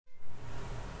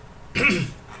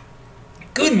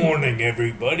Good morning,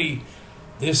 everybody.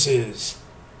 This is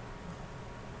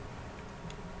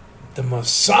the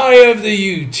Messiah of the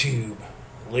YouTube,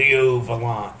 Leo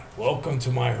Volont. Welcome to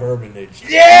my hermitage.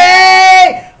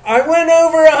 Yay! I went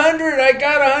over 100. I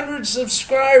got 100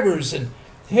 subscribers. And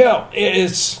hell,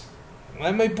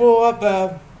 let me pull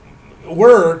up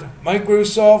Word,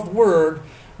 Microsoft Word,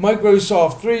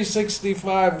 Microsoft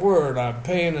 365 Word. I'm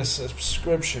paying a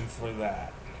subscription for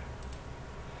that,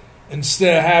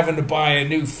 instead of having to buy a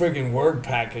new friggin' Word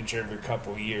package every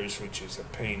couple of years, which is a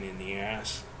pain in the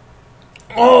ass.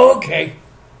 Oh, okay.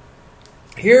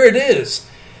 Here it is.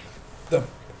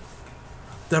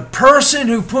 The person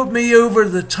who put me over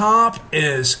the top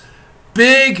is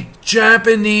big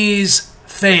Japanese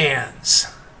fans.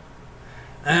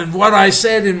 And what I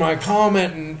said in my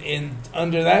comment in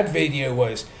under that video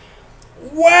was,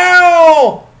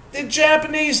 wow, the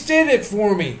Japanese did it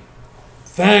for me.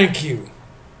 Thank you.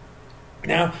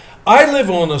 Now, I live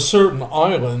on a certain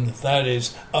island that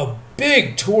is a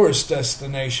big tourist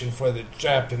destination for the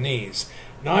Japanese.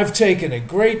 Now, I've taken a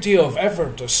great deal of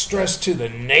effort to stress to the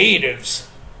natives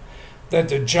that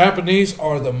the Japanese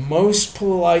are the most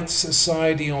polite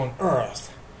society on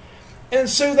earth. And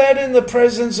so that in the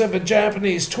presence of a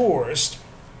Japanese tourist,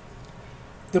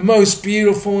 the most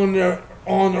beautiful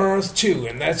on earth too,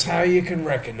 and that's how you can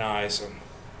recognize them.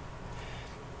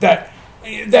 That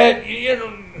you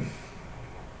know,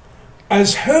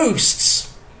 as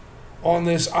hosts on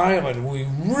this island, we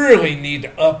really need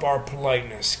to up our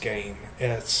politeness game.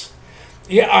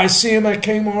 I see them at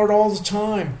Kmart all the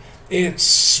time. It's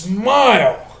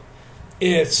smile.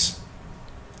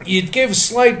 You'd give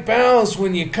slight bows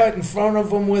when you cut in front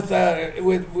of them with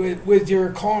your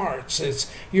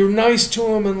carts. You're nice to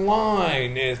them in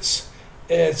line. It's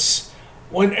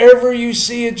whenever you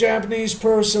see a Japanese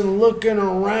person looking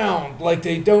around like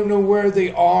they don't know where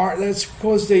they are, that's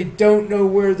because they don't know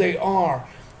where they are.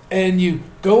 And you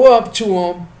go up to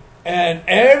them, and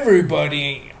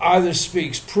everybody either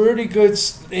speaks pretty good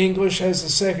English as a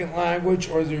second language,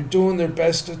 or they're doing their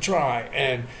best to try.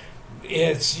 And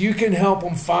you can help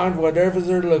them find whatever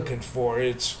they're looking for.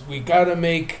 We got to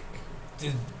make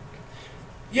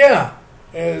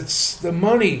it's the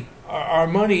money. Our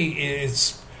money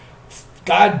is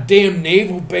goddamn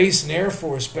naval base and Air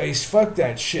Force base. Fuck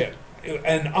that shit.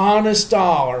 An honest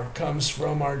dollar comes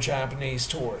from our Japanese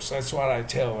tourists. That's what I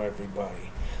tell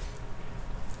everybody.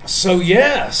 So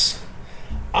yes,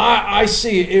 I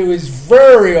see it was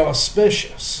very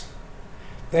auspicious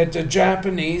that the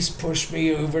Japanese pushed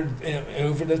me over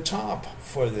the top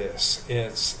for this.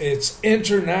 It's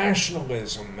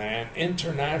internationalism, man.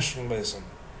 Internationalism.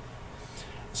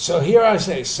 So here I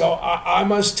say, I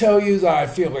must tell you that I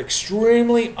feel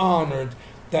extremely honored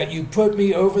that you put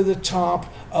me over the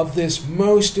top of this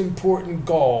most important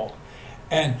goal.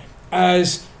 And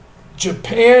as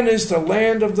Japan is the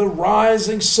land of the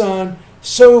rising sun,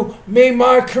 so may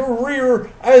my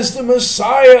career as the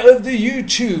Messiah of the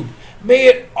YouTube, may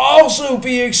it also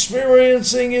be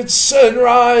experiencing its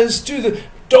sunrise to the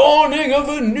dawning of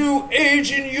a new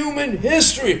age in human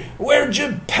history, where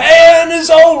Japan is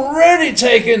already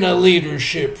taking a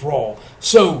leadership role.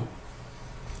 So,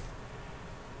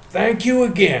 thank you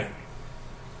again.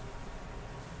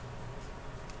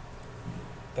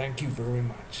 Thank you very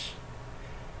much.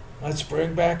 Let's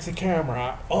bring back the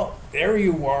camera. Oh, there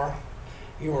you are.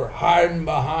 You were hiding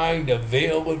behind a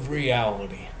veil of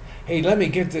reality. Hey, let me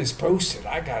get this posted.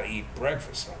 I gotta eat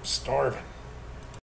breakfast. I'm starving.